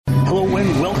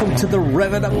to the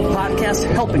Rev It Up podcast,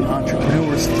 helping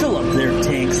entrepreneurs fill up their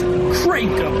tanks, crank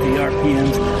up the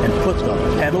RPMs, and put the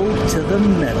pedal to the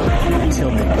metal until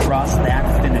they cross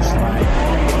that finish line.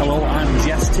 Hello, I'm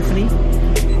Jess Tiffany.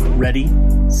 Ready,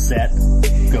 set,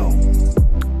 go.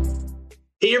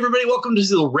 Hey everybody, welcome to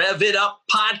the Rev It Up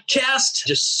podcast.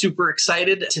 Just super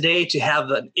excited today to have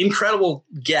an incredible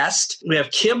guest. We have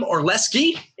Kim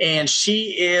Orlesky, and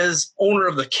she is owner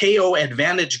of the KO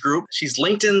Advantage Group. She's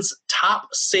LinkedIn's top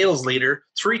sales leader,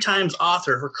 3 times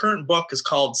author. Her current book is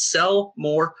called Sell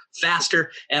More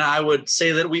Faster, and I would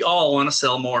say that we all want to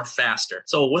sell more faster.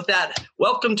 So with that,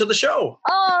 welcome to the show.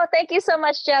 Oh, thank you so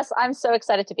much, Jess. I'm so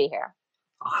excited to be here.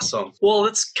 Awesome. Well,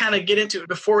 let's kind of get into it.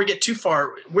 Before we get too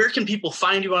far, where can people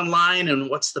find you online, and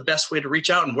what's the best way to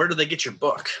reach out, and where do they get your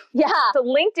book? Yeah. So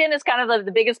LinkedIn is kind of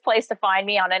the biggest place to find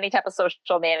me on any type of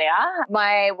social media.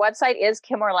 My website is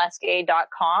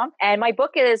kimorlesky.com, and my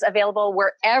book is available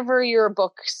wherever your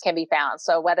books can be found.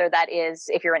 So whether that is,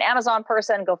 if you're an Amazon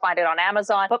person, go find it on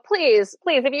Amazon. But please,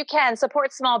 if you can,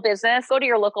 support small business. Go to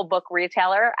your local book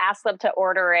retailer, ask them to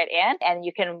order it in, and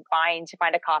you can find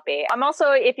a copy. I'm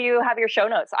also, if you have your show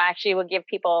notes, I actually will give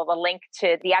people the link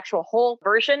to the actual whole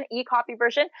version, e-copy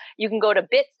version. You can go to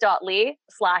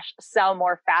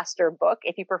bit.ly/sellmorefasterbook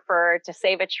if you prefer to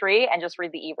save a tree and just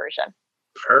read the e-version.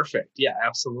 Perfect. Yeah,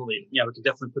 absolutely. Yeah, we can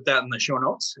definitely put that in the show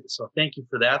notes. So thank you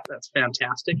for that. That's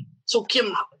fantastic. So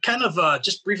Kim, kind of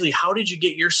just briefly, how did you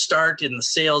get your start in the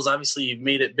sales? Obviously, you've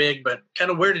made it big, but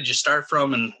kind of where did you start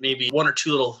from, and maybe 1 or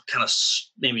 2 little kind of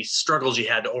maybe struggles you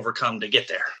had to overcome to get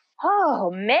there? Oh,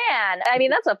 man. I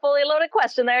mean, that's a fully loaded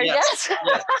question there, Jess.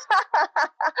 Yes.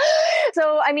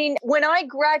 So, I mean, when I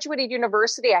graduated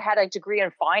university, I had a degree in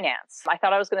finance. I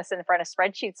thought I was going to sit in front of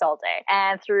spreadsheets all day.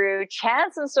 And through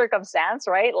chance and circumstance,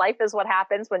 right? Life is what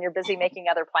happens when you're busy making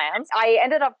other plans. I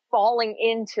ended up falling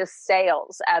into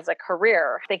sales as a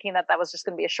career, thinking that was just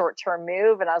going to be a short-term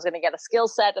move and I was going to get a skill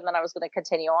set and then I was going to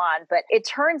continue on. But it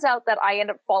turns out that I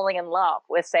ended up falling in love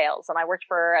with sales. And I worked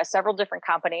for several different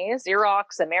companies,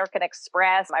 Xerox, American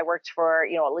Express. I worked for,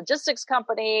 a logistics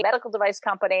company, medical device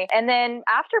company. And then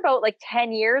after about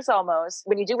 10 years almost,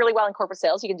 when you do really well in corporate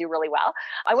sales, you can do really well.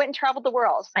 I went and traveled the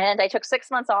world, and I took 6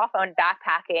 months off. I went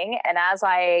backpacking. And as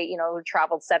I,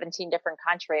 traveled 17 different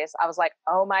countries, I was like,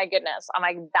 oh my goodness. I'm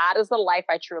like, that is the life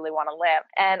I truly want to live.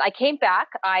 And I came back.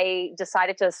 I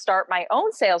decided to start my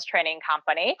own sales training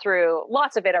company through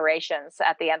lots of iterations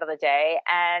at the end of the day.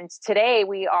 And today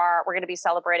we're going to be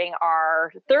celebrating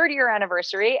our 3rd year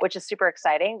anniversary, which is super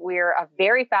exciting. We're a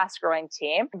very fast growing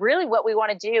team. Really what we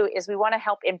want to do is we want to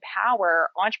help empower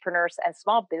entrepreneurs and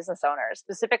small business owners,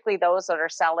 specifically those that are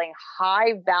selling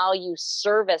high value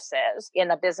services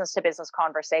in a business to business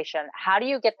conversation. How do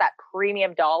you get that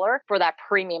premium dollar for that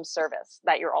premium service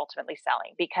that you're ultimately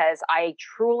selling? Because I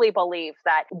truly believe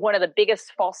that one of the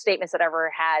biggest false statements that I've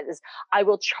ever had is I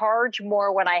will charge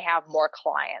more when I have more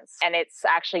clients. And it's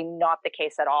actually not the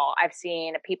case at all. I've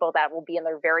seen people that will be in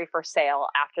their very first sale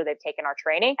after they've taken our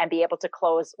training and be able to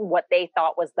close what they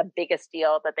thought was the biggest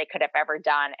deal that they could have ever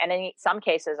done. And in some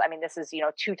cases, I mean, this is,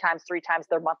 2 times, 3 times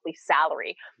their monthly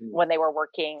salary when they were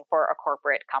working for a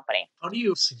corporate company. How do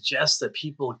you suggest that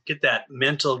people get that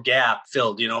mental gap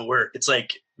filled, where it's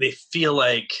like they feel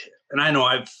like, and I know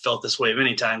I've felt this way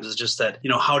many times, is just that,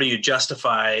 how do you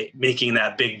justify making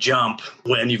that big jump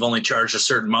when you've only charged a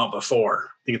certain amount before?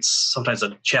 I think it's sometimes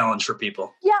a challenge for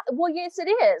people. Yeah, well, yes, it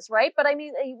is, right? But I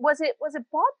mean, was it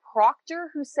Bob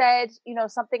Proctor who said,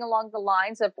 something along the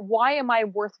lines of, why am I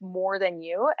worth more than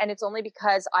you? And it's only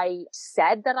because I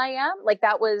said that I am.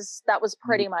 That was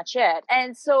pretty much it.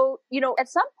 And so, at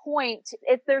some point,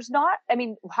 if there's not,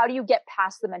 how do you get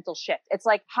past the mental shift? It's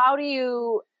like, how do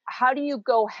you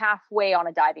go halfway on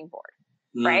a diving board?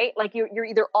 Right? You're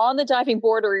either on the diving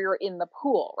board or you're in the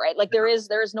pool, right? There is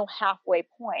no halfway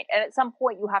point. And at some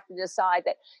point you have to decide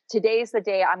that today's the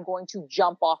day I'm going to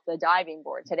jump off the diving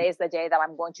board. Today's the day that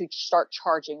I'm going to start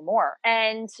charging more.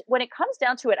 And when it comes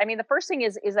down to it, the first thing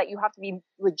is that you have to be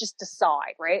just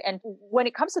decide, right? And when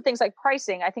it comes to things like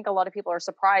pricing, I think a lot of people are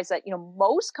surprised that,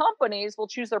 most companies will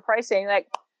choose their pricing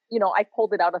I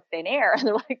pulled it out of thin air. And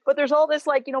they're like, but there's all this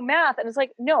math. And it's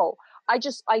like, no, I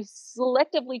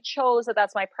selectively chose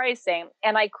that's my pricing.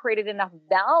 And I created enough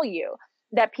value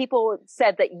that people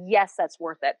said that, yes, that's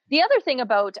worth it. The other thing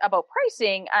about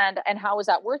pricing and how is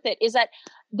that worth it is that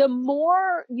the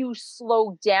more you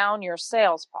slow down your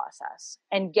sales process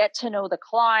and get to know the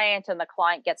client and the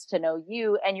client gets to know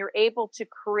you, and you're able to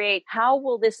create, how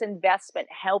will this investment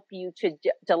help you to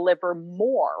deliver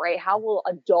more, right? How will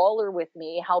 $1 with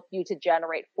me help you to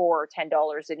generate $4 or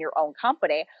 $10 in your own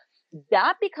company?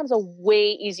 that becomes a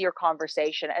way easier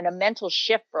conversation and a mental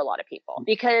shift for a lot of people.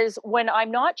 Because when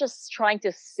I'm not just trying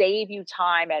to save you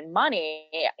time and money,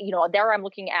 there I'm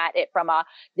looking at it from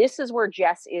this is where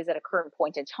Jess is at a current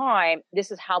point in time.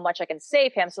 This is how much I can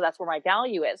save him. So that's where my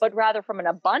value is. But rather from an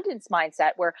abundance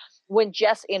mindset where when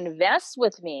Jess invests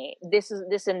with me, this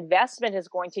investment is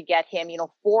going to get him,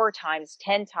 4 times,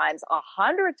 10 times,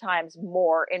 100 times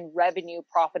more in revenue,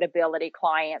 profitability,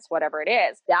 clients, whatever it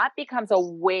is. That becomes a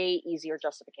way easier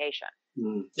justification.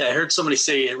 Yeah, I heard somebody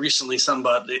say recently something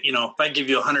about, if I give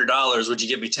you $100, would you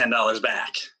give me $10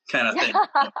 back kind of thing.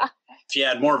 If you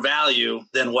add more value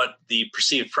than what the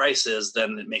perceived price is,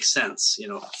 then it makes sense,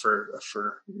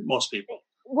 for most people.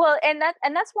 Well, and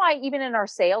that's why even in our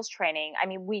sales training, I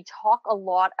mean, we talk a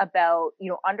lot about,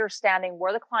 understanding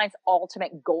where the client's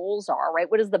ultimate goals are, right?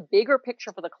 What is the bigger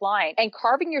picture for the client, and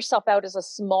carving yourself out as a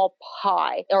small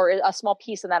pie or a small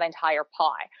piece of that entire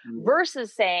pie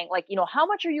versus saying like, how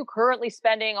much are you currently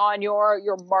spending on your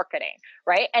marketing,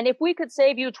 right? And if we could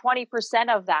save you 20%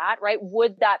 of that, right,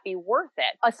 would that be worth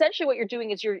it? Essentially what you're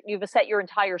doing is you've set your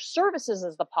entire services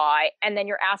as the pie, and then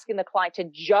you're asking the client to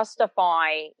justify,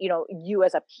 you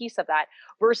as a piece of that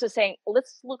versus saying,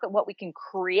 let's look at what we can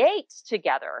create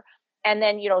together. And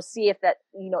then, see if that,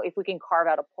 if we can carve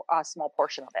out a small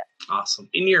portion of it. Awesome.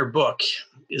 In your book,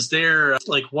 is there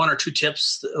like 1 or 2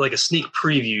 tips, like a sneak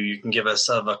preview you can give us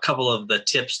of a couple of the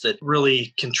tips that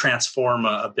really can transform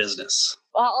a business?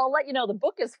 I'll let you know, the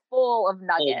book is full of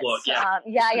nuggets. Whole book, yeah.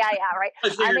 Right. I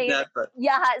figured that, but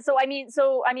yeah. So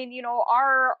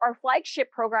our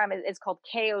flagship program is called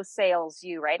KO Sales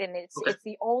U, right? And it's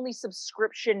the only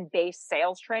subscription-based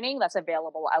sales training that's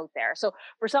available out there. So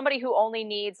for somebody who only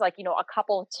needs a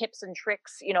couple of tips and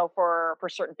tricks, for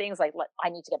certain things, like I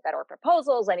need to get better at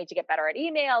proposals, I need to get better at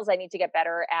emails, I need to get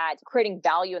better at creating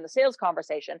value in the sales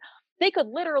conversation, they could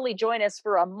literally join us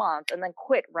for a month and then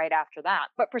quit right after that.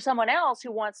 But for someone else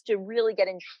who wants to really get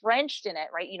entrenched in it,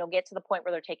 right, get to the point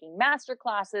where they're taking master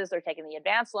classes, they're taking the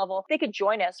advanced level, they could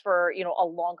join us for, a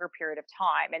longer period of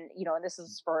time. And, and this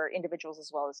is for individuals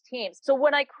as well as teams. So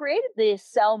when I created the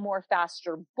Sell More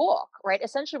Faster book, right,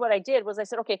 essentially what I did was I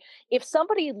said, okay, if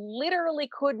somebody literally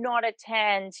could not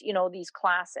attend, these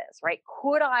classes, right,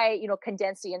 could I,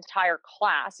 condense the entire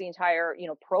class, the entire,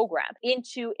 program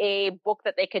into a book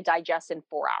that they could digest in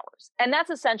 4 hours? And that's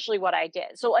essentially what I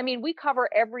did. So, I mean, we cover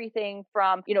everything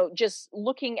from, just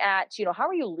looking at, how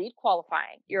are you lead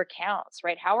qualifying your accounts,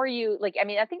 right? How are you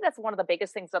I think that's one of the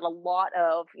biggest things that a lot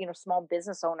of, small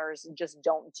business owners just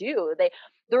don't do.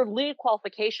 Their lead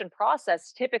qualification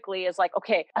process typically is like,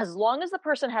 okay, as long as the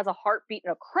person has a heartbeat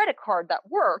and a credit card that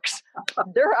works,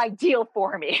 they're ideal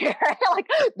for me, right? Like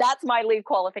that's my lead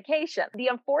qualification. The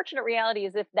unfortunate reality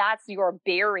is if that's your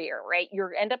barrier, right, you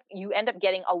end up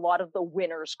getting a lot of the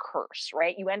winner's curse,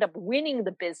 right? You end up winning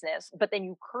the business, but then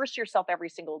you curse yourself every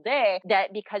single day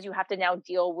that because you have to now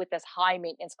deal with this high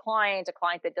maintenance client, a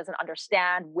client that doesn't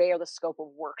understand where the scope of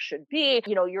work should be,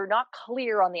 you're not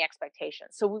clear on the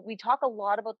expectations. So we talk a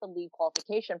lot about the lead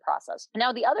qualification process.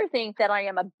 Now, the other thing that I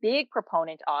am a big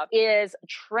proponent of is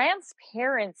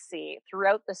transparency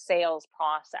throughout the sales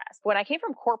process. When I came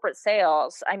from corporate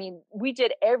sales, I mean, we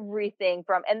did everything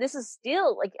from, and this is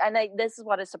still this is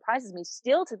what surprises me,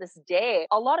 still to this day,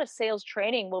 a lot of sales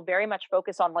training will very much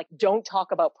focus on don't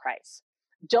talk about price.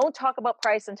 Don't talk about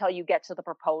price until you get to the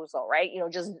proposal, right?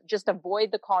 Just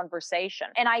avoid the conversation.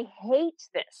 And I hate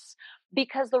this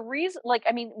because the reason,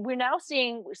 we're now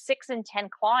seeing 6 in 10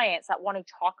 clients that want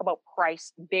to talk about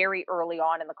price very early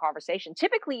on in the conversation,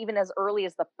 typically even as early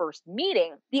as the first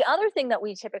meeting. The other thing that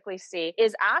we typically see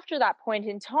is after that point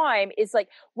in time is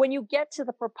when you get to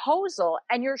the proposal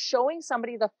and you're showing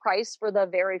somebody the price for the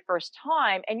very first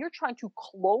time and you're trying to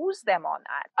close them on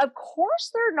that. Of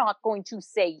course, they're not going to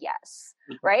say yes.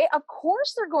 Right? Of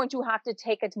course, they're going to have to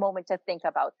take a moment to think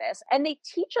about this. And they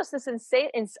teach us this in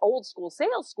old school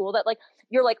sales school that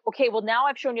you're okay, well, now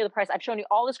I've shown you the price. I've shown you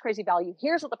all this crazy value.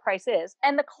 Here's what the price is.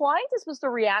 And the client is supposed to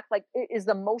react like it is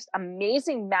the most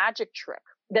amazing magic trick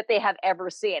that they have ever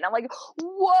seen. I'm like,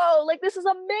 whoa, this is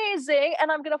amazing.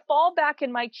 And I'm going to fall back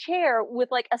in my chair with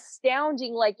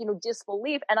astounding,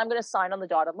 disbelief. And I'm going to sign on the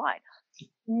dotted line.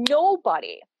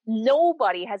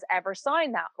 Nobody has ever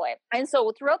signed that way. And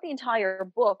so throughout the entire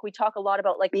book, we talk a lot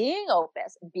about being open,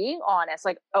 being honest,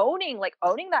 owning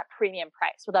that premium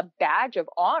price with a badge of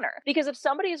honor. Because if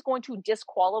somebody is going to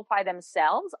disqualify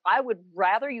themselves, I would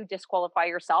rather you disqualify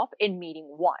yourself in meeting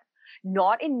 1.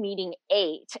 Not in meeting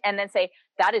 8 and then say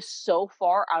that is so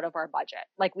far out of our budget.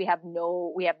 We have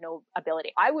no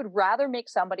ability. I would rather make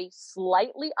somebody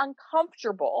slightly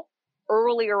uncomfortable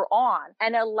earlier on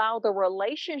and allow the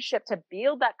relationship to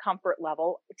build that comfort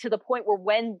level to the point where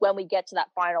when we get to that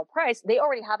final price, they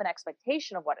already have an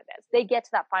expectation of what it is. They get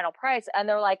to that final price and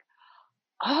they're like,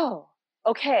 oh,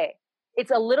 okay. It's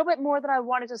a little bit more than I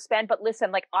wanted to spend, but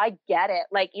listen, like, I get it.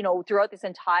 Like, you know, throughout this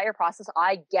entire process,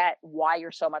 I get why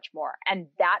you're so much more. And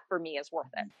that for me is worth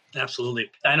it.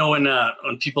 Absolutely. I know when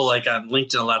people like on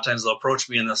LinkedIn, a lot of times they'll approach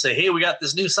me and they'll say, hey, we got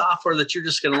this new software that you're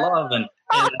just going to love. And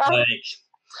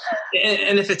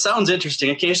if it sounds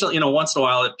interesting, occasionally, you know, once in a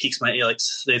while it piques my ear. Like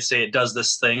they say it does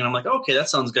this thing and I'm like, okay, that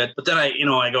sounds good. But then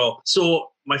I go,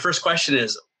 so my first question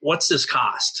is, what's this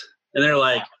cost? And they're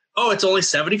like, oh, it's only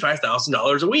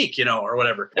 $75,000 a week, you know, or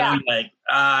whatever. Yeah. And I'm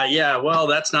like, yeah, well,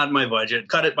 that's not my budget.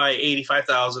 Cut it by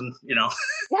 85,000, you know.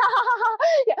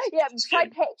 yeah. Try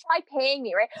paying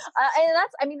me, right?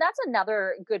 And that's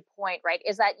another good point, right?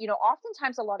 Is that, you know,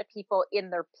 oftentimes a lot of people in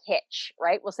their pitch,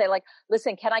 right, will say like,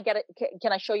 listen, can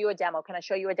I show you a demo? Can I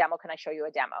show you a demo? Can I show you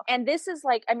a demo? And this is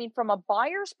like, I mean, from a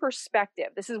buyer's perspective,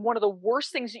 this is one of the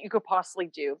worst things that you could possibly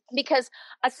do, because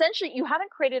essentially you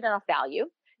haven't created enough value.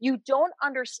 You don't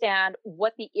understand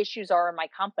what the issues are in my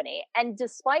company. And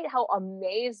despite how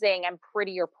amazing and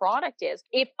pretty your product is,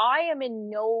 if I am in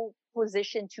no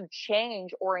position to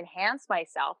change or enhance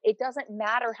myself, it doesn't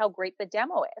matter how great the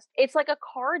demo is. It's like a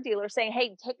car dealer saying,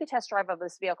 hey, take a test drive of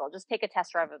this vehicle. Just take a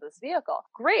test drive of this vehicle.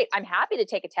 Great. I'm happy to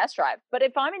take a test drive. But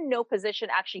if I'm in no position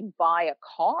to actually buy a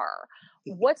car,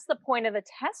 what's the point of the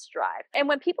test drive? And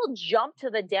when people jump to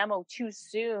the demo too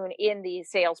soon in the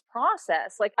sales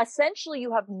process, like essentially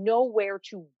you have nowhere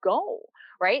to go,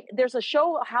 right? There's a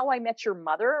show, How I Met Your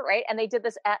Mother, right? And they did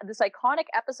this iconic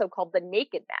episode called The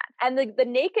Naked Man. And the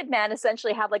Naked Man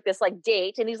essentially had like this like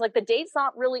date. And he's like, the date's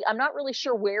not really, I'm not really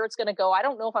sure where it's going to go. I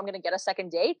don't know if I'm going to get a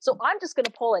second date. So I'm just going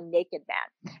to pull a naked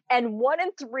man. And 1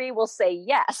 in 3 will say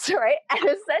yes, right? And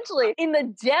essentially in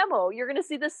the demo, you're going to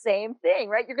see the same thing,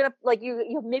 right? You're going to like,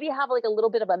 you maybe have like a little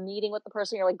bit of a meeting with the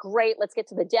person. You're like, great, let's get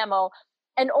to the demo.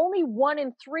 And only 1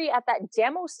 in 3 at that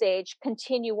demo stage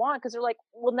continue on because they're like,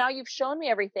 well, now you've shown me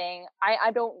everything.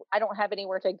 I don't have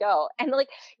anywhere to go. And like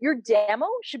your demo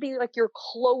should be like your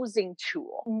closing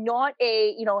tool, not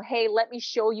a, you know, hey, let me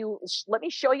show you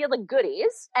the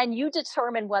goodies and you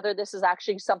determine whether this is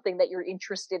actually something that you're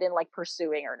interested in like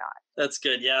pursuing or not. That's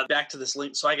good. Yeah. Back to this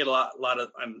link. So I get a lot of,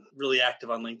 I'm really active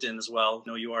on LinkedIn as well.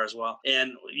 You know, you are as well.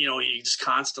 And, you know, you just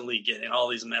constantly getting all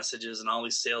these messages and all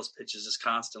these sales pitches just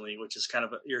constantly, which is kind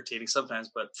of irritating sometimes.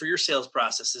 But for your sales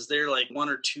process, is there like 1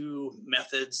 or 2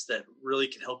 methods that really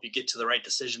can help you get to the right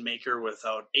decision maker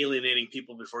without alienating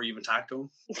people before you even talk to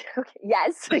them?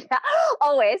 Yes. Yeah.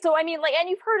 Always. So, I mean, like, and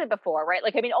you've heard it before, right?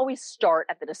 Like, I mean, always start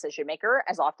at the decision maker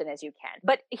as often as you can.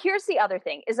 But here's the other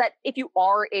thing is that if you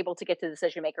are able to get to the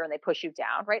decision maker and they push you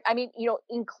down, right? I mean, you know,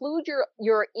 include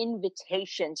your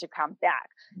invitation to come back.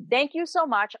 Thank you so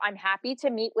much. I'm happy to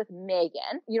meet with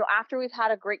Megan. You know, after we've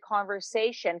had a great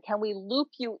conversation, can we loop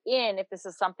you in if this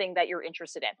is something that you're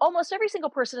interested in? Almost every single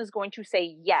person is going to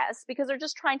say yes because they're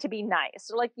just trying to be nice.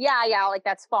 They're like, yeah, like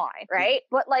that's fine, right?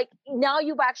 But like now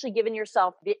you've actually given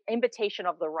yourself the invitation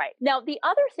of the right. Now, the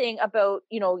other thing about,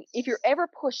 you know, if you're ever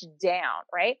pushed down,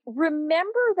 right?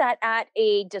 Remember that at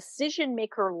a decision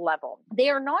maker level, they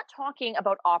are not talking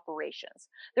about operations.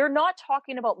 They're not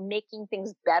talking about making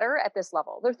things better at this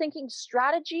level. They're thinking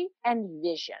strategy and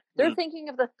vision. They're thinking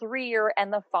of the 3-year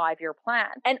and the 5-year plan.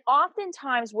 And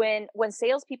oftentimes when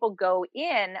salespeople go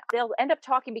in, they'll end up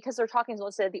talking because they're talking to,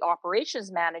 let's say, the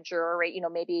operations manager, right? You know,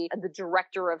 maybe the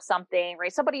director of something,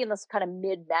 right? Somebody in this kind of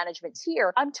mid-management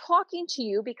tier. I'm talking to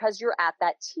you because you're at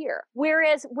that tier.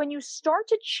 Whereas when you start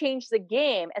to change the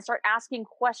game and start asking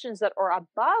questions that are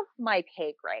above my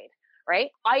pay grade, right?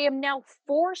 I am now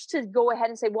forced to go ahead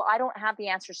and say, well, I don't have the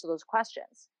answers to those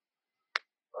questions.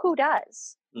 Who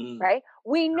does? Right?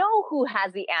 We know who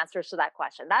has the answers to that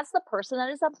question. That's the person that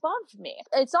is above me.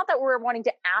 It's not that we're wanting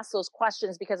to ask those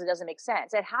questions because it doesn't make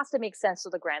sense. It has to make sense to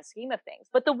the grand scheme of things.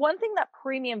 But the one thing that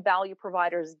premium value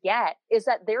providers get is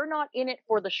that they're not in it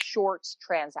for the short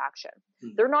transaction.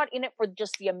 They're not in it for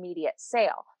just the immediate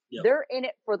sale. Yep. They're in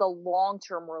it for the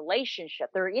long-term relationship.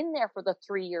 They're in there for the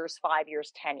 3 years, 5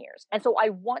 years, 10 years. And so I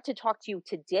want to talk to you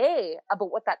today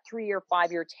about what that 3-year,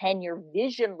 5-year, 10-year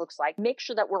vision looks like. Make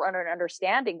sure that we're on an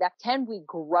understanding that can we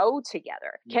grow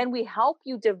together? Can we help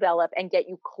you develop and get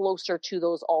you closer to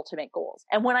those ultimate goals?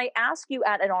 And when I ask you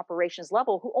at an operations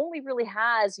level who only really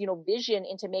has, you know, vision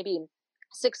into maybe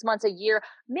 6 months, a year,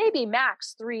 maybe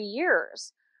max 3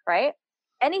 years, right?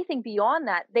 Anything beyond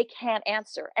that, they can't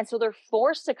answer. And so they're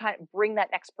forced to kind of bring that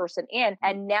next person in.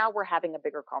 And now we're having a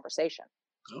bigger conversation.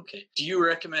 Okay. Do you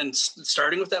recommend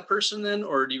starting with that person then,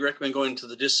 or do you recommend going to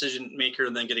the decision maker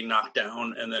and then getting knocked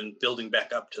down and then building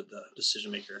back up to the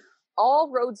decision maker? All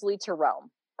roads lead to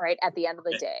Rome. Right at the end of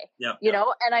the day, you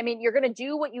know, and I mean, you're going to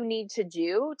do what you need to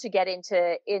do to get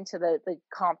into the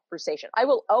conversation. I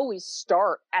will always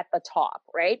start at the top,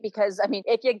 right? Because I mean,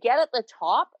 if you get at the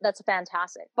top, that's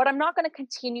fantastic. But I'm not going to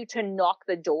continue to knock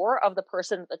the door of the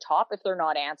person at the top if they're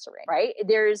not answering, right?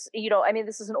 There's, you know, I mean,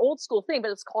 this is an old school thing,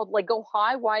 but it's called like go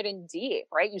high, wide, and deep,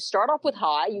 right? You start off with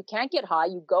high, you can't get high,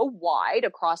 you go wide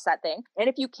across that thing, and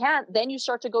if you can't, then you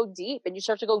start to go deep and you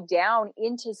start to go down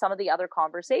into some of the other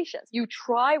conversations. You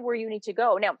try where you need to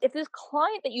go. Now, if this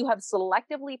client that you have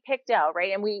selectively picked out,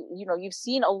 right, and you've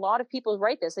seen a lot of people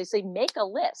write this, they say, make a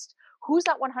list. Who's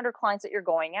that 100 clients that you're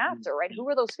going after, right? Who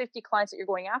are those 50 clients that you're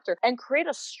going after? And create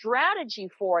a strategy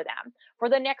for them for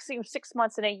the next 6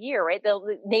 months and a year, right?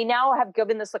 They now have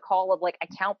given this a call of like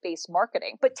account-based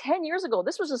marketing. But 10 years ago,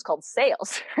 this was just called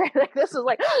sales, right? Like this is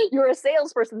like, you're a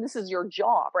salesperson, this is your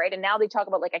job, right? And now they talk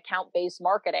about like account-based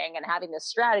marketing and having this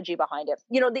strategy behind it.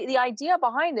 You know, the idea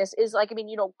behind this is like, I mean,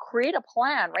 you know, create a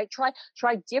plan, right?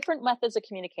 Try different methods of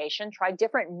communication, try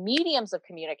different mediums of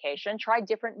communication, try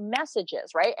different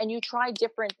messages, right? And you try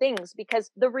different things,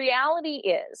 because the reality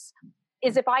is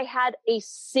if I had a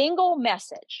single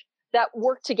message that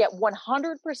worked to get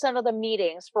 100% of the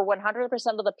meetings for 100%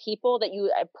 of the people that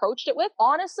you approached it with,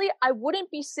 honestly, I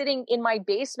wouldn't be sitting in my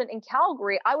basement in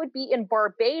Calgary. I would be in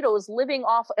Barbados living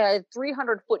off a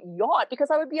 300-foot yacht,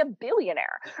 because I would be a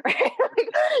billionaire, right? Like,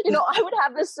 you know, I would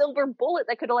have this silver bullet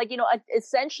that could like, you know,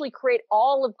 essentially create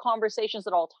all of conversations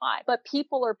at all times. But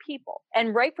people are people.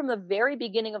 And right from the very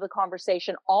beginning of the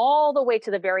conversation all the way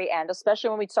to the very end,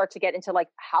 especially when we start to get into like,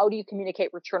 how do you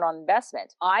communicate return on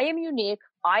investment? I am unique.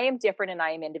 I am different and I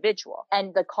am individual.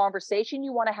 And the conversation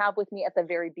you want to have with me at the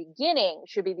very beginning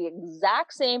should be the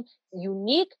exact same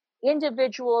unique,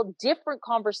 individual, different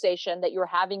conversation that you're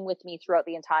having with me throughout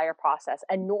the entire process.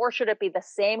 And nor should it be the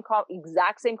same,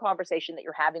 exact same conversation that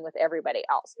you're having with everybody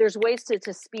else. There's ways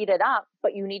to speed it up,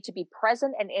 but you need to be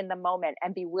present and in the moment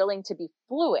and be willing to be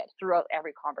fluid throughout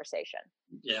every conversation.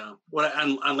 Yeah.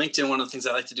 On LinkedIn, one of the things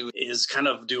I like to do is kind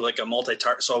of do like a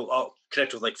multi-target. So I'll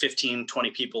connect with like 15,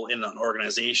 20 people in an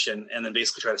organization and then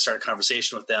basically try to start a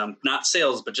conversation with them, not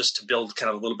sales, but just to build kind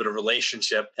of a little bit of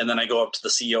relationship. And then I go up to the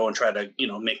CEO and try to, you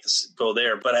know, make this go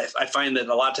there. But I find that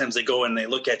a lot of times they go and they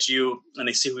look at you and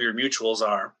they see who your mutuals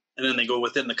are. And then they go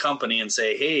within the company and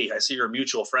say, hey, I see you're a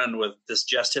mutual friend with this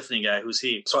Jess Tiffany guy. Who's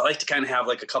he? So I like to kind of have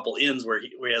like a couple ins where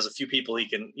he has a few people he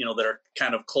can, you know, that are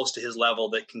kind of close to his level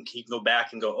that he can go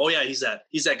back and go, oh yeah, he's that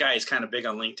guy. He's kind of big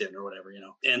on LinkedIn or whatever, you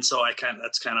know. And so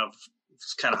that's kind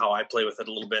of how I play with it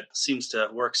a little bit. Seems to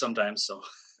work sometimes. So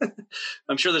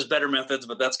I'm sure there's better methods,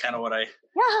 but that's kind of what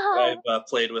I've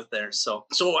played with there. So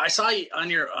I saw you on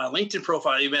your LinkedIn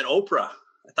profile, you met Oprah.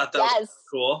 I thought that was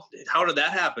cool. How did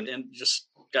that happen? And just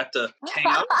got to hang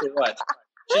out or what?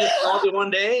 She just called you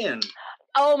one day and...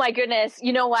 Oh my goodness.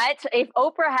 You know what? If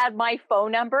Oprah had my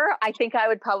phone number, I think I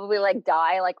would probably like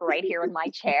die like right here in my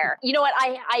chair. You know what?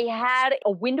 I had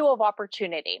a window of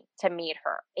opportunity to meet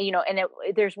her, you know, and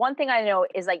there's one thing I know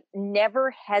is like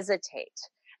never hesitate.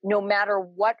 No matter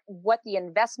what the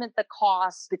investment, the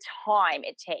cost, the time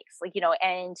it takes, like, you know,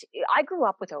 and I grew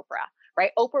up with Oprah.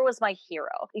 Right? Oprah was my hero.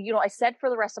 You know, I said for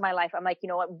the rest of my life, I'm like, you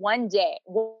know what, one day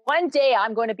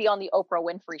I'm going to be on the Oprah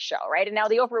Winfrey Show, right? And now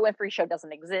the Oprah Winfrey Show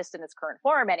doesn't exist in its current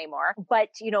form anymore. But,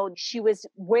 you know, she was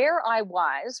where I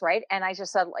was, right? And I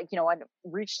just said, like, you know, I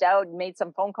reached out, made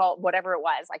some phone call, whatever it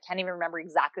was. I can't even remember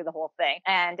exactly the whole thing.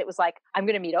 And it was like, I'm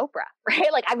going to meet Oprah,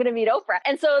 right? Like, I'm going to meet Oprah.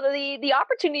 And so the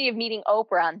opportunity of meeting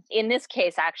Oprah, in this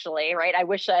case, actually, right? I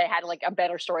wish I had like a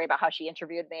better story about how she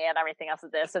interviewed me and everything else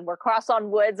of this. And we're cross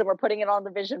on woods and we're putting it on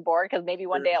the vision board because maybe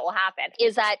one day it will happen,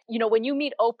 is that, you know, when you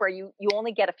meet Oprah, you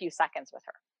only get a few seconds with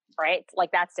her, right?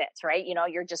 Like that's it, right? You know,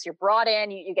 you're brought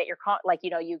in, you get your, like, you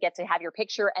know, you get to have your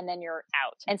picture and then you're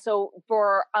out. And so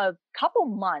for a couple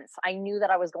months, I knew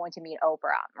that I was going to meet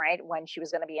Oprah, right? When she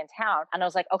was going to be in town. And I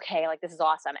was like, okay, like this is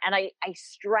awesome. And I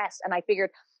stressed and I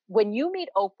figured, when you meet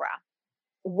Oprah,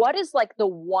 what is like the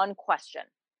one question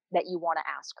that you want to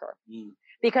ask her?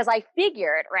 Because I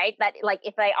figured, right, that like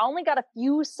if I only got a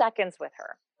few seconds with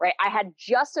her, right, I had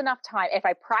just enough time. If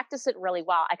I practice it really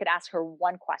well, I could ask her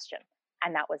one question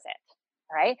and that was it.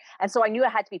 Right. And so I knew it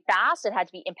had to be fast. It had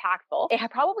to be impactful. It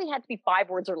probably had to be 5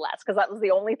 words or less because that was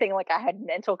the only thing like I had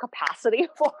mental capacity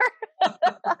for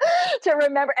to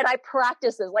remember. And I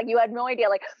practiced this. Like you had no idea.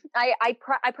 Like I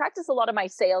practice a lot of my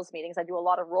sales meetings. I do a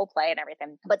lot of role play and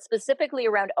everything, but specifically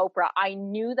around Oprah, I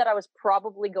knew that I was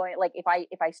probably going, like if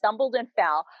I stumbled and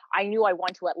fell, I knew I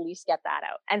want to at least get that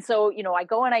out. And so, you know, I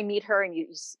go and I meet her and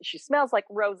she smells like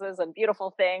roses and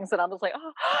beautiful things. And I'm just like,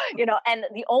 oh, you know, and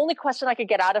the only question I could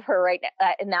get out of her right now,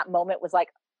 in that moment was like,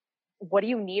 what do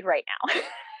you need right now?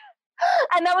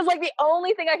 And that was like the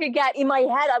only thing I could get in my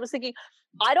head. I was thinking,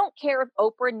 I don't care if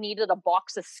Oprah needed a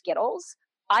box of Skittles.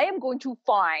 I am going to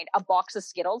find a box of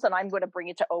Skittles and I'm going to bring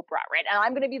it to Oprah, right? And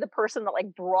I'm going to be the person that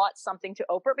like brought something to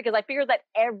Oprah because I figure that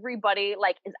everybody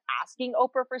like is asking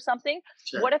Oprah for something.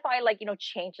 Sure. What if I like, you know,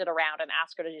 change it around and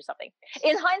ask her to do something?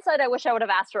 In hindsight, I wish I would have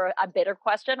asked her a bitter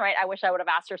question, right? I wish I would have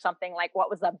asked her something like, what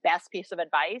was the best piece of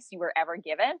advice you were ever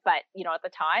given? But, you know, at the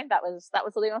time that was the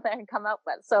only thing I could come up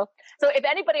with. So if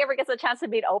anybody ever gets a chance to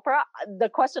meet Oprah, the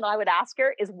question I would ask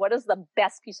her is, what is the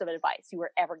best piece of advice you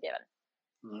were ever given?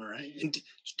 All right. And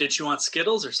did she want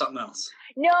Skittles or something else?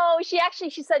 No, she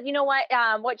said, you know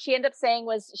what she ended up saying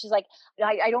was, she's like,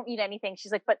 I don't need anything.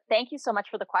 She's like, but thank you so much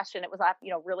for the question. It was,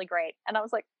 you know, really great. And I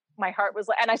was like, my heart was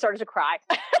like, and I started to cry.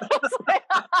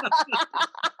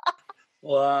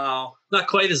 Wow. Not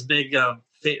quite as big a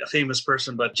famous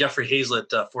person, but Jeffrey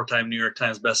Hazlett, 4-time New York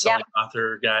Times bestselling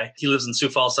author guy. He lives in Sioux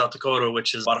Falls, South Dakota,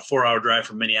 which is about a 4-hour drive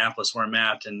from Minneapolis where I'm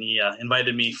at. And he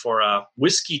invited me for a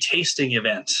whiskey tasting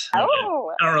event. Oh.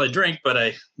 I don't really drink, but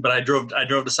I drove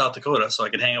to South Dakota so I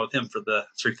could hang out with him for the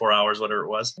 3-4 hours, whatever it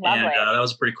was. Lovely. And that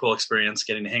was a pretty cool experience,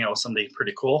 getting to hang out with somebody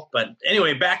pretty cool. But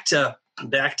anyway, back to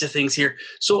things here.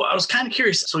 So I was kind of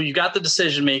curious. So you got the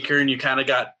decision maker and you kind of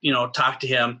got, you know, talked to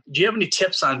him. Do you have any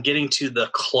tips on getting to the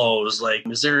close? Like,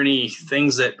 is there any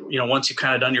things that, you know, once you've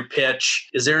kind of done your pitch,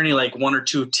 is there any like 1 or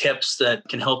 2 tips that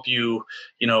can help you,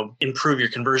 you know, improve your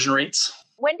conversion rates?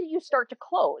 When do you start to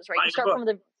close, right? You start from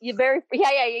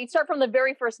you start from the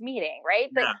very first meeting, right?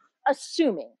 But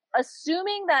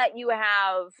assuming that you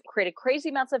have created crazy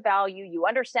amounts of value, you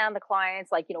understand the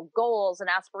clients, like, you know, goals and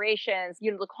aspirations, you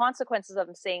know, the consequences of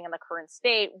them staying in the current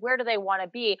state, where do they want to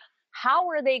be? How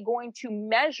are they going to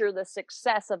measure the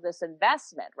success of this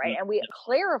investment, right? And we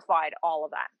clarified all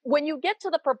of that. When you get to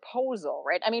the proposal,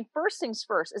 right? I mean, first things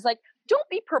first is like, don't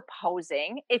be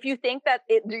proposing if you think that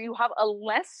you have a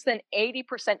less than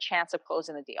 80% chance of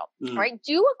closing the deal, right?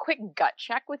 Do a quick gut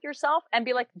check with yourself and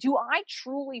be like, do I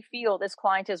truly feel this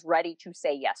client is ready to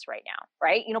say yes right now,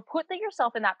 right? You know, put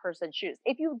yourself in that person's shoes.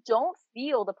 If you don't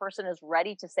feel the person is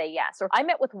ready to say yes, or I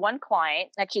met with one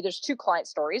client, actually there's 2 client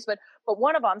stories, but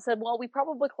one of them said, well, we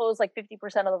probably close like 50%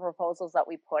 of the proposals that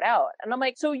we put out. And I'm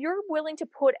like, so you're willing to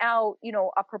put out, you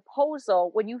know, a proposal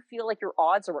when you feel like your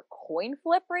odds are a coin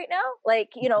flip right now? Like,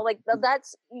 you know, like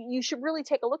that's, you should really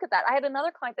take a look at that. I had another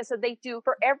client that said they do,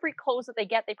 for every close that they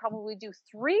get, they probably do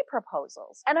 3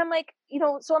 proposals. And I'm like, you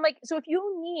know, so if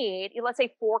you need, let's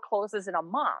say 4 closes in a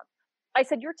month, I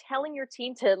said, you're telling your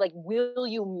team to like, will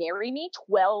you marry me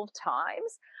 12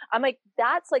 times? I'm like,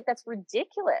 that's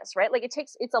ridiculous, right? Like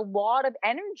it's a lot of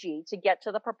energy to get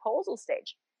to the proposal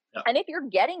stage. Yeah. And if you're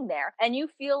getting there and you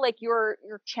feel like your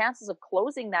chances of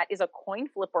closing that is a coin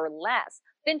flip or less,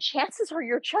 then chances are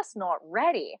you're just not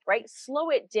ready, right? Slow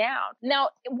it down. Now,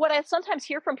 what I sometimes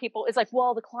hear from people is like,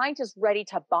 well, the client is ready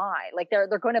to buy, like they're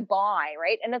going to buy,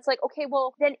 right? And it's like, okay,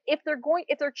 well, then if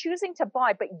they're choosing to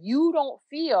buy, but you don't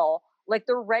feel like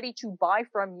they're ready to buy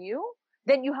from you,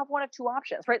 then you have one of 2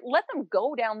 options, right? Let them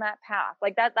go down that path.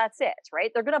 Like that's it,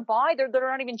 right? They're going to buy. They're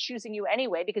not even choosing you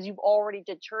anyway, because you've already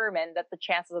determined that the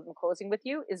chances of them closing with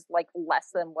you is like less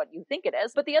than what you think it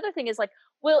is. But the other thing is like,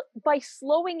 well, by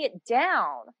slowing it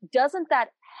down, doesn't that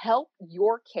help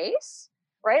your case?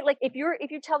 Right? Like if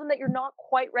you tell them that you're not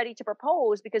quite ready to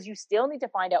propose because you still need to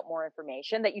find out more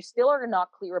information, that you still are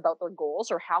not clear about their goals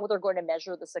or how they're going to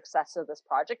measure the success of this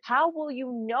project, how will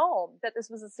you know that this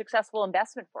was a successful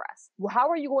investment for us? How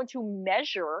are you going to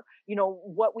measure, you know,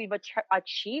 what we've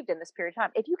achieved in this period of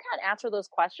time? If you can't answer those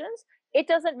questions, it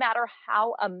doesn't matter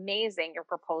how amazing your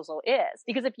proposal is,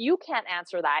 because if you can't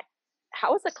answer that,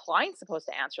 how is the client supposed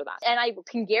to answer that? And I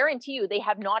can guarantee you they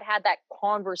have not had that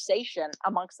conversation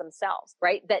amongst themselves,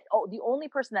 right? That the only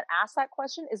person that asks that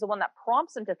question is the one that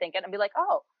prompts them to think it and be like,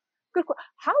 oh, good.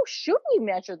 How should we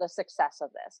measure the success of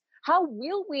this? How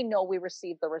will we know we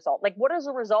received the result? Like, what is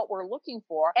the result we're looking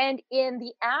for? And in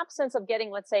the absence of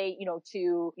getting, let's say,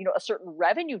 to a certain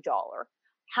revenue dollar,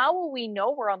 how will we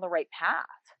know we're on the right path?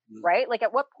 Right? Like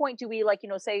at what point do we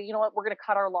say, you know what, we're going to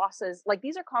cut our losses? Like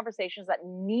these are conversations that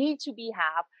need to be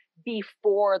had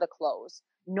before the close,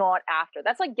 not after.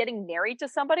 That's like getting married to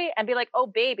somebody and be like, oh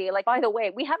baby, like, by the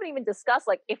way, we haven't even discussed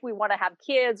like if we want to have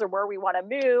kids or where we want to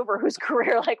move or whose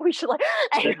career like we should like,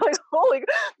 and you're like, holy,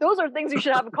 those are things you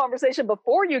should have a conversation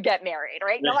before you get married,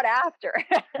 right? Yeah. Not after.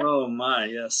 Oh my,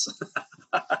 yes.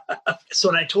 So,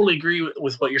 and I totally agree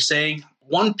with what you're saying.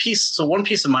 One piece of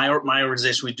my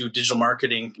organization, we do digital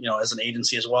marketing, as an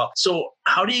agency as well. So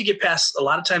how do you get past, a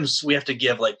lot of times we have to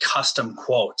give like custom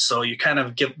quotes. So you kind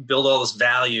of build all this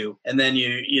value and then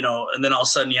and then all of a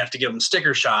sudden you have to give them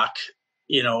sticker shock,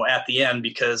 at the end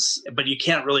but you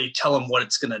can't really tell them what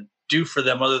it's going to do for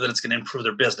them other than it's going to improve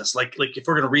their business. Like if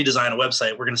we're going to redesign a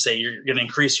website, we're going to say you're going to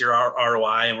increase your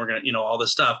ROI and we're going to, all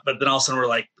this stuff. But then all of a sudden we're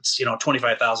like, it's,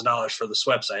 $25,000 for this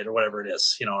website or whatever it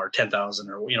is, or 10,000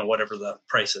 or, whatever the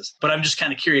price is. But I'm just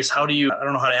kind of curious, I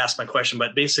don't know how to ask my question,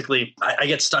 but basically I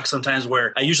get stuck sometimes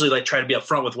where I usually like try to be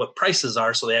upfront with what prices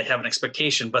are so they have an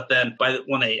expectation. But then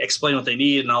when they explain what they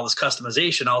need and all this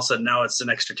customization, all of a sudden now it's an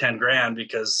extra 10 grand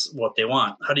because what they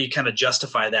want. How do you kind of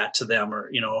justify that to them?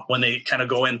 Or, when they kind of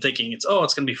go in thinking it's going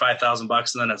to be $5,000 and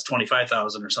then it's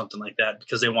 25,000 or something like that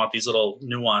because they want these little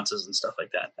nuances and stuff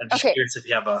like that. I'm just curious if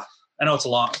you have I know it's a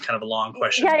long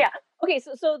question. Yeah. Okay.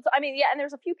 So I mean, yeah. And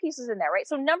there's a few pieces in there, right?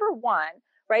 So number one,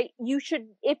 right,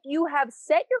 if you have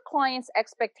set your client's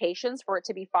expectations for it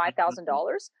to be $5,000,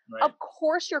 right, of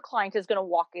course your client is going to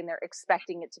walk in there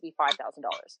expecting it to be $5,000.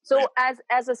 So right,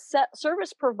 as a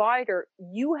service provider,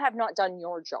 you have not done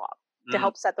your job to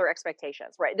help set their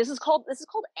expectations, right? This is called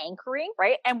anchoring,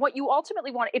 right? And what you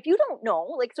ultimately want, if you don't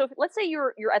know, like, so let's say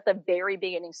you're at the very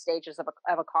beginning stages of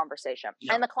a conversation,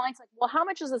 and the client's like, well, how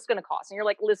much is this going to cost? And you're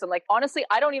like, listen, like, honestly,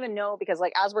 I don't even know, because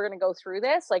like, as we're going to go through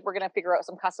this, like, we're going to figure out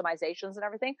some customizations and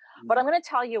everything. But I'm going to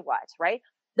tell you what, right?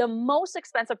 The most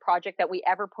expensive project that we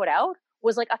ever put out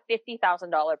was like a $50,000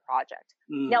 project.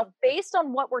 Now, based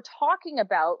on what we're talking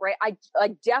about, right, I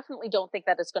definitely don't think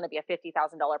that it's going to be a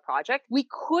 $50,000 project. We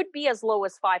could be as low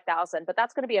as 5,000, but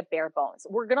that's going to be a bare bones.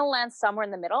 We're going to land somewhere in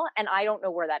the middle, and I don't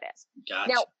know where that is.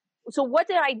 Gotcha. Now, so what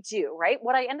did I do, right?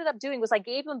 What I ended up doing was I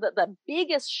gave them the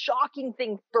biggest shocking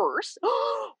thing first.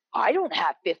 I don't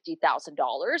have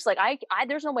 $50,000. Like I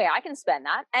there's no way I can spend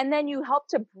that. And then you help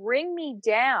to bring me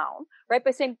down, right?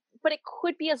 By saying, but it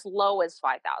could be as low as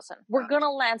 5,000. We're going to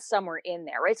land somewhere in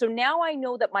there, right? So now I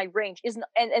know that my range isn't,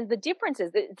 and the difference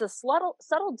is, it's a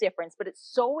subtle difference, but it's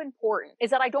so important,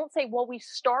 is that I don't say, well, we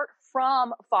start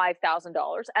from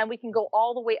 $5,000 and we can go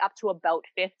all the way up to about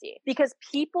 50, because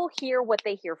people hear what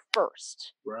they hear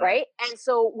first, right? And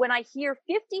so when I hear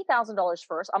 $50,000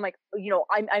 first, I'm like,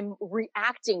 I'm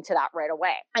reacting to that right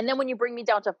away. And then when you bring me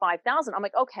down to 5,000, I'm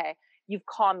like, okay, you've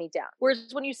calmed me down. Whereas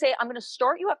when you say, I'm going to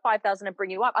start you at 5,000 and bring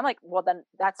you up, I'm like, well, then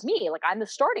that's me. Like, I'm the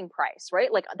starting price,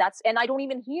 right? Like and I don't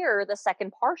even hear the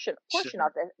second portion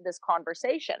of this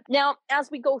conversation. Now,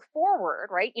 as we go forward,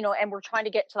 right, and we're trying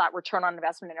to get to that return on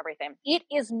investment and everything, it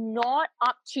is not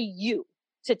up to you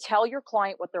to tell your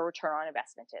client what their return on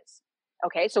investment is.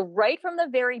 Okay. So right from the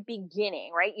very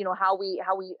beginning, right, how we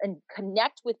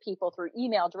connect with people through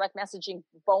email, direct messaging,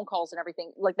 phone calls and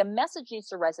everything, like the message needs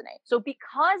to resonate. So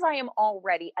because I am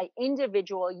already an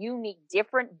individual, unique,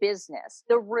 different business,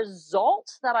 the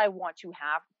results that I want to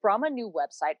have from a new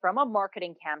website, from a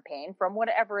marketing campaign, from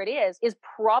whatever it is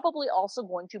probably also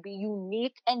going to be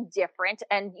unique and different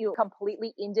and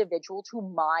completely individual to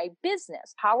my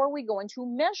business. How are we going to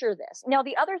measure this? Now,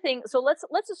 the other thing, so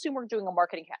let's assume we're doing a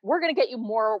marketing campaign. We're going to get you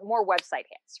more website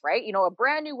hits, right? A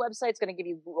brand new website is going to give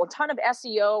you a ton of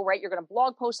SEO, right? You're going to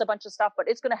blog post a bunch of stuff, but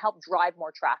it's going to help drive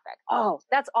more traffic. Oh,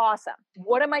 that's awesome.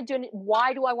 What am I doing?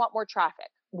 Why do I want more traffic?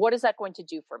 What is that going to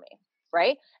do for me?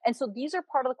 Right? And so these are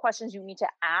part of the questions you need to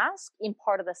ask in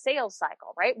part of the sales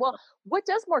cycle, right? Well, what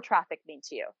does more traffic mean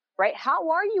to you? Right? How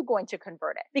are you going to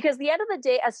convert it? Because at the end of the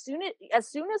day, as soon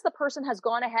as the person has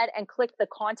gone ahead and clicked the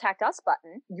contact us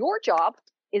button, your job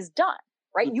is done.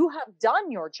 Right? You have done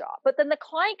your job. But then the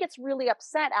client gets really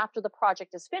upset after the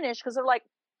project is finished because they're like,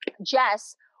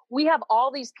 Jess, we have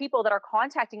all these people that are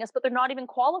contacting us, but they're not even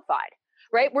qualified.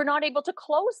 Right? We're not able to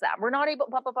close them. We're not able,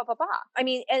 blah, blah, blah, blah, blah. I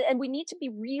mean, and we need to be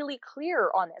really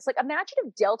clear on this. Like, imagine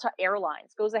if Delta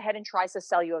Airlines goes ahead and tries to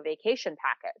sell you a vacation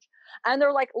package. And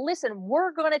they're like, listen,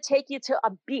 we're going to take you to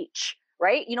a beach.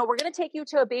 Right? We're going to take you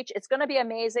to a beach. It's going to be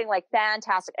amazing, like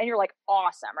fantastic. And you're like,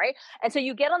 awesome. Right? And so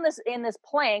you get on in this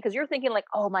plane because you're thinking like,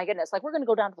 oh my goodness, like we're going to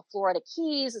go down to the Florida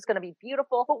Keys. It's going to be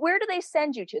beautiful. But where do they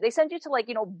send you to? They send you to like,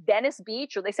 Venice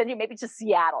Beach, or they send you maybe to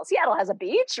Seattle. Seattle has a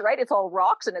beach, right? It's all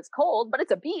rocks and it's cold, but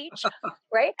it's a beach,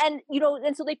 right? And,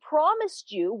 and so they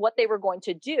promised you what they were going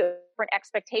to do for an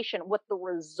expectation, what the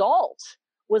result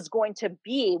was going to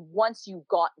be once you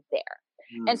got there.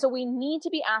 And so we need to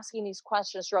be asking these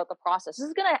questions throughout the process. This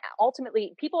is going to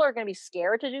ultimately, people are going to be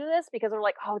scared to do this because they're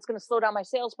like, oh, it's going to slow down my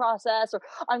sales process, or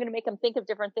I'm going to make them think of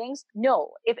different things.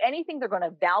 No, if anything, they're going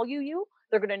to value you.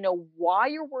 They're going to know why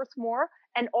you're worth more.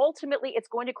 And ultimately, it's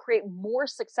going to create more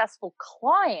successful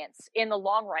clients in the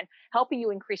long run, helping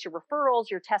you increase your referrals,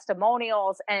 your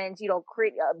testimonials, and,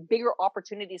 create bigger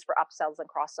opportunities for upsells and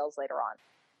cross sells later on.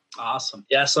 Awesome.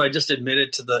 Yeah. So I just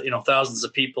admitted to the, thousands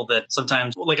of people that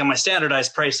sometimes, like on my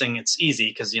standardized pricing, it's easy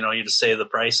because, you just say the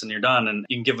price and you're done and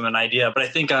you can give them an idea. But I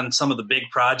think on some of the big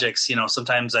projects,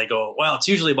 sometimes I go, well, it's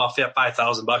usually about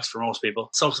 $5,000 for most people.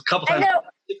 So a couple times. And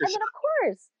then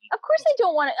of course they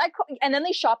don't want it. And then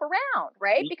they shop around,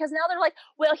 right? Because now they're like,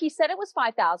 well, he said it was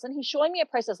 5,000. He's showing me a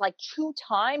price that's like 2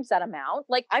 times that amount.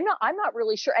 Like, I'm not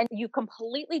really sure. And you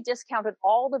completely discounted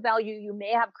all the value you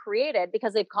may have created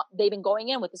because they've been going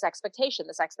in with this expectation.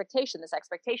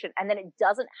 And then it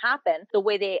doesn't happen the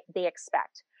way they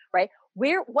expect, right?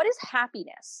 What is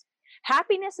happiness?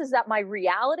 Happiness is that my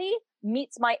reality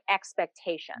meets my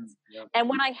expectations. Yep. And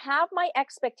when I have my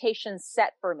expectations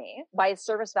set for me by a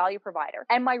service value provider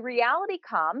and my reality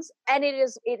comes and it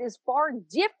is far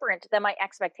different than my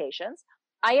expectations,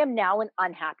 I am now an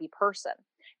unhappy person.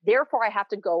 Therefore, I have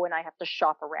to go and I have to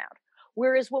shop around.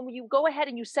 Whereas when you go ahead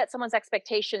and you set someone's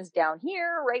expectations down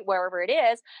here, right, wherever it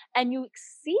is, and you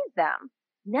exceed them,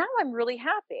 now I'm really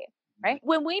happy. Right?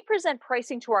 When we present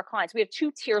pricing to our clients, we have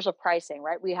 2 tiers of pricing,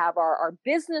 right? We have our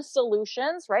business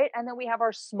solutions, right? And then we have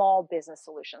our small business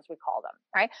solutions, we call them,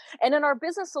 right? And in our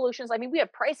business solutions, we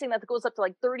have pricing that goes up to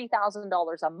like $30,000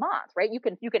 a month, right? You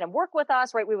can work with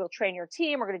us, right? We will train your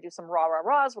team. We're going to do some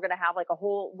rahs. We're going to have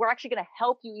we're actually going to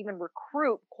help you even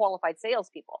recruit qualified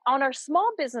salespeople. On our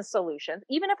small business solutions,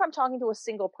 even if I'm talking to a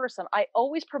single person, I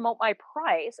always promote my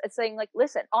price as saying like,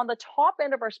 listen, on the top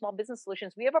end of our small business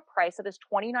solutions, we have a price that is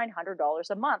 $2,900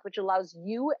 a month, which allows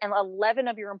you and 11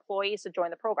 of your employees to join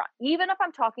the program. Even if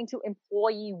I'm talking to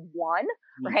employee 1,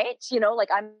 right? Like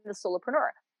I'm the solopreneur.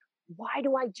 Why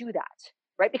do I do that?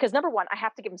 Right? Because number 1, I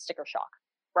have to give them sticker shock,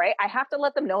 right? I have to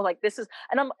let them know like this is,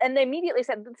 and they immediately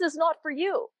said, this is not for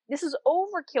you. This is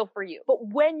overkill for you. But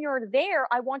when you're there,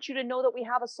 I want you to know that we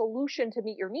have a solution to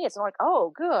meet your needs. And I'm like,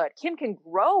 oh, good. Kim can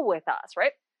grow with us,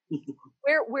 right?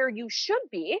 Where you should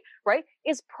be, right,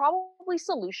 is probably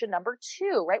solution number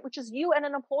 2, right, which is you and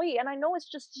an employee. And I know it's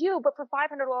just you, but for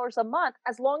 $500 a month,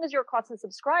 as long as you're a constant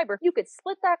subscriber, you could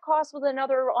split that cost with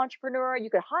another entrepreneur. You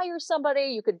could hire somebody.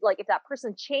 You could, like, if that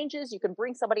person changes, you can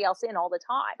bring somebody else in all the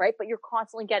time, right? But you're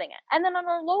constantly getting it. And then on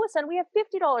our lowest end, we have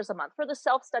 $50 a month for the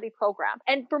self-study program.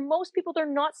 And for most people,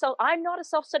 I'm not a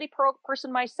self-study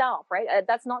person myself, right?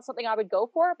 That's not something I would go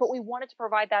for, but we wanted to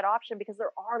provide that option because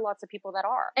there are lots of people that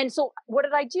are. And so what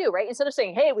did I do, right? Instead of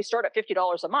saying, hey, we start at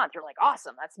 $50 a month, you're like,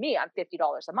 awesome, that's me. I'm $50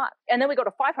 a month. And then we go to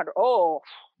 $500. Oh,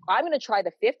 I'm going to try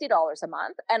the $50 a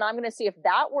month and I'm going to see if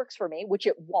that works for me, which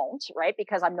it won't, right?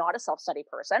 Because I'm not a self-study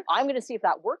person. I'm going to see if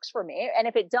that works for me. And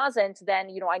if it doesn't, then,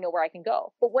 I know where I can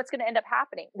go. But what's going to end up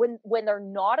happening when they're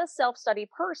not a self-study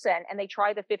person and they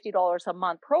try the $50 a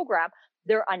month program,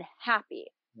 they're unhappy.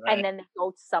 Right. And then they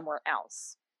go somewhere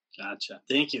else. Gotcha.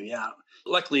 Thank you. Yeah.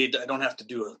 Luckily, I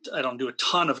don't do a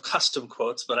ton of custom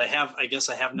quotes, but I guess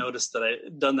I have noticed that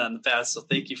I've done that in the past. So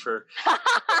thank you for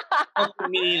helping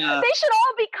me. They should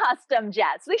all be custom,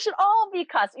 Jets. They should all be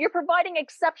custom. You're providing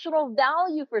exceptional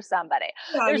value for somebody.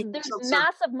 Yeah, there's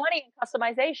massive money in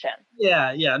customization.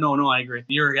 Yeah. No, I agree.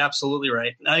 You're absolutely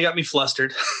right. Now you got me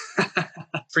flustered.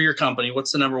 For your company,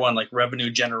 what's the number one like revenue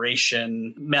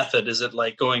generation method? Is it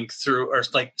like going through, or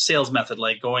like sales method,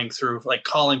 like going through, like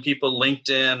calling people,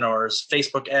 LinkedIn, or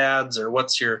Facebook ads, or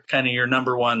what's your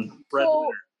number one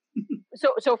breadwinner?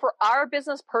 So for our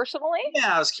business personally?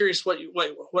 Yeah, I was curious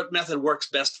what method works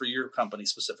best for your company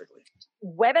specifically.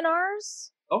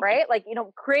 Webinars, right? Like,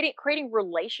 creating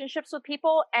relationships with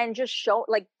people and just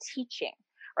teaching.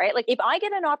 Right? Like if I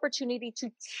get an opportunity to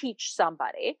teach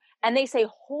somebody and they say,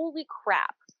 holy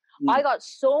crap, I got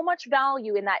so much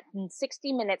value in that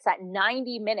 60 minutes, that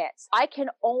 90 minutes. I can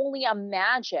only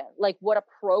imagine what a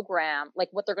program,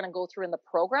 what they're going to go through in the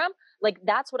program.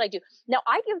 That's what I do. Now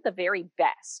I give the very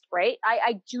best, right?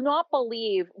 I do not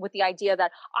believe with the idea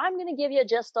that I'm going to give you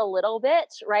just a little bit,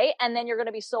 right? And then you're going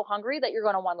to be so hungry that you're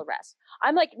going to want the rest.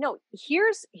 I'm like, no,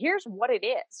 here's what it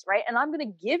is, right? And I'm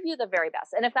going to give you the very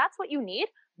best. And if that's what you need,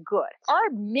 good.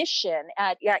 Our mission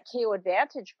at KO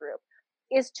Advantage Group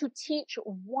is to teach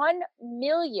 1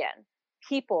 million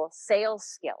people sales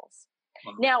skills.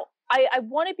 Wow. Now, I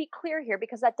want to be clear here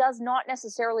because that does not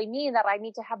necessarily mean that I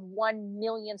need to have 1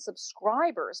 million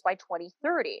subscribers by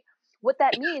 2030. What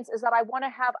that means is that I want to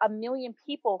have 1 million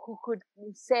people who could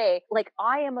say, like,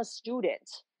 I am a student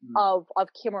of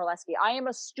Kim Orlesky. I am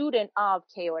a student of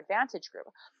KO Advantage Group.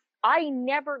 I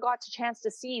never got a chance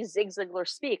to see Zig Ziglar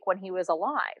speak when he was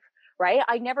alive. Right?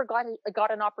 I never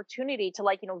got an opportunity to,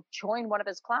 like, join one of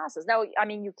his classes. Now, I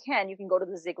mean, you can go to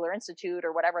the Ziglar Institute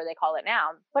or whatever they call it now,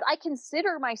 but I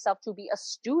consider myself to be a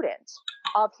student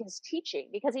of his teaching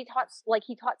because he taught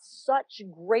such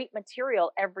great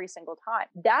material every single time.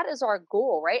 That is our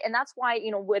goal, right? And that's why,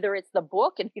 whether it's the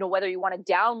book and, whether you want to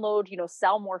download,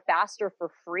 Sell More Faster for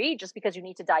free, just because you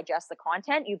need to digest the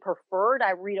content, you prefer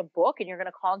to read a book and you're going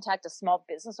to contact a small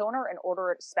business owner and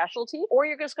order a specialty, or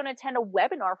you're just going to attend a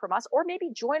webinar from us, or maybe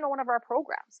join one of our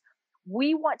programs.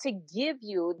 We want to give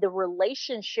you the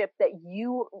relationship that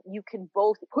you can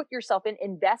both put yourself in,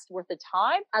 invest worth the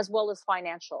time as well as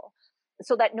financial,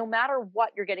 so that no matter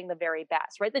what, you're getting the very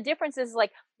best, right? The difference is,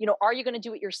 like, are you going to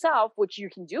do it yourself? Which you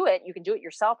can do it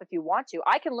yourself if you want to.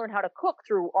 I can learn how to cook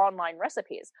through online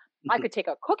recipes. I could take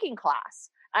a cooking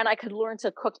class and I could learn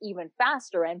to cook even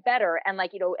faster and better. And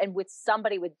and with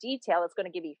somebody with detail, it's going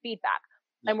to give you feedback.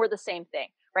 And we're the same thing,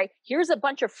 right? Here's a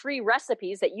bunch of free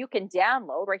recipes that you can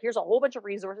download, right? Here's a whole bunch of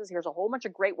resources. Here's a whole bunch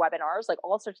of great webinars, like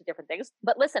all sorts of different things.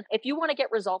 But listen, if you want to get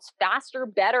results faster,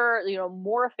 better,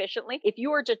 more efficiently, if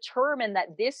you are determined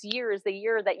that this year is the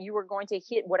year that you are going to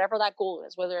hit whatever that goal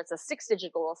is, whether it's a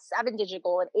 6-digit goal, a 7-digit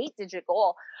goal, an 8-digit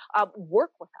goal,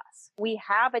 work with us. We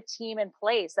have a team in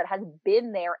place that has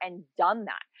been there and done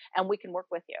that, and we can work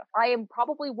with you. I am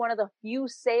probably one of the few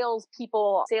sales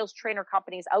trainer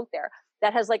companies out there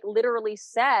that has, like, literally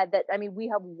said that, I mean, we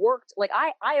have worked, like,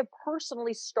 I have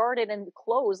personally started and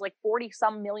closed like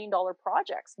 $40-some million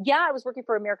projects. Yeah, I was working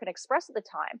for American Express at the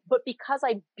time, but because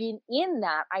I've been in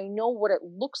that, I know what it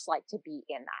looks like to be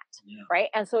in that, right?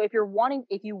 And so if you want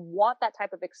that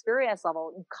type of experience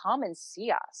level, you come and see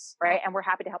us, right? And we're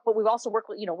happy to help. But we've also worked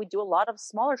with, we do a lot of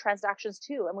smaller transactions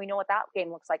too, and we know what that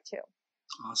game looks like too.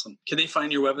 Awesome. Can they find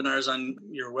your webinars on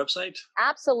your website?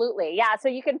 Absolutely. Yeah. So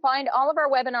you can find all of our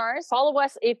webinars. Follow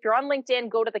us. If you're on LinkedIn,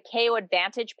 go to the KO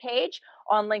Advantage page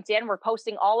on LinkedIn. We're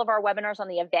posting all of our webinars on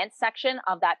the events section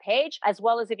of that page, as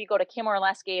well as if you go to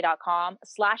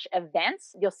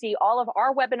kimorlesky.com/events, you'll see all of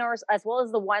our webinars, as well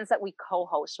as the ones that we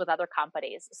co-host with other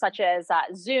companies, such as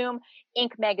Zoom,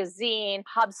 Inc. Magazine,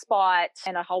 HubSpot,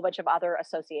 and a whole bunch of other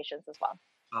associations as well.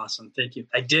 Awesome. Thank you.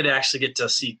 I did actually get to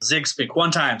see Zig speak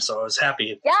one time, so I was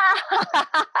happy. Yeah.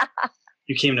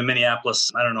 You came to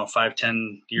Minneapolis, I don't know, 5,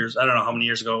 10 years. I don't know how many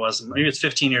years ago it was. Maybe it's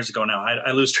 15 years ago now.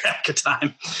 I lose track of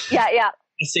time. Yeah.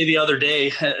 I say the other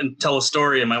day and tell a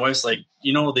story, and my wife's like,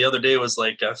 the other day was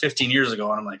like 15 years ago.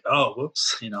 And I'm like, oh,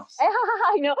 whoops, I know.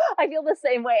 I feel the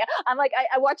same way. I'm like,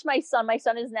 I watch my son. My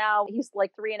son is now, he's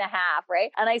like 3.5,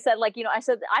 right? And I said, like, I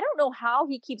don't know how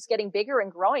he keeps getting bigger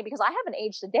and growing because I haven't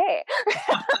aged a day.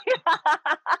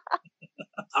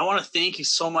 I want to thank you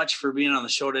so much for being on the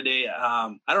show today. I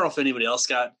don't know if anybody else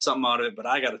got something out of it, but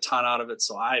I got a ton out of it,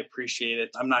 so I appreciate it.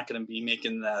 I'm not going to be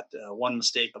making that one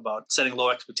mistake about setting low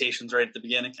expectations right at the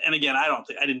beginning. And again, I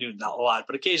didn't do a lot,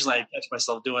 but occasionally I catch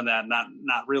myself doing that,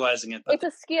 not realizing it. But it's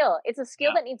a skill. It's a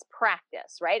skill that needs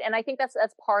practice, right? And I think that's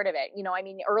part of it.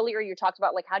 Earlier you talked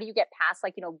about, like, how do you get past,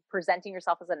 like, presenting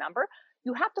yourself as a number?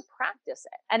 You have to practice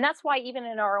it. And that's why even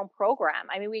in our own program,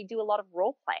 we do a lot of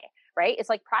role play, right? It's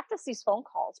like, practice these phone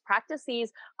calls, practice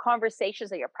these conversations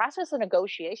that you're, practice a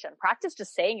negotiation, practice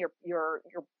just saying your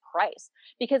price,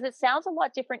 because it sounds a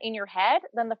lot different in your head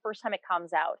than the first time it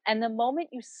comes out. And the moment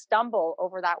you stumble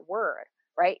over that word,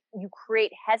 right, you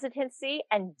create hesitancy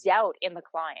and doubt in the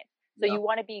client. So you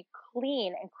want to be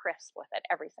clean and crisp with it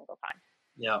every single time.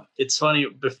 Yeah. It's funny,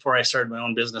 before I started my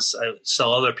own business, I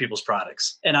sell other people's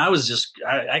products, and I was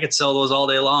I could sell those all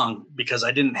day long because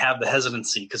I didn't have the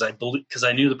hesitancy, because I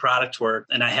knew the product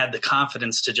worked, and I had the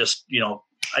confidence to just,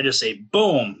 I just say,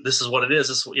 boom, this is what it is.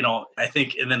 This, I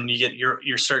think, and then when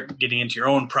you start getting into your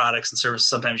own products and services,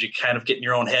 sometimes you kind of get in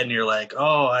your own head and you're like,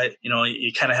 oh,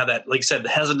 you kind of have that, like I said, the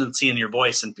hesitancy in your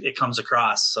voice, and it comes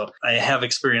across. So I have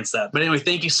experienced that. But anyway,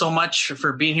 thank you so much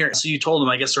for being here. So you told them,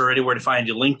 I guess, already where to find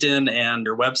you, LinkedIn and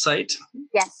your website.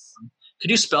 Yes.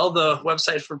 Could you spell the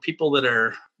website for people that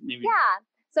are maybe? Yeah.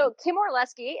 So Kim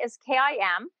Orlesky is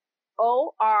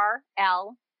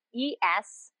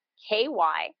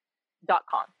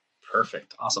KimOrlesky.com.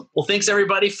 Perfect. Awesome. Well, thanks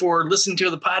everybody for listening to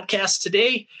the podcast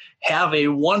today. Have a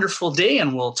wonderful day,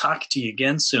 and we'll talk to you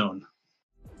again soon.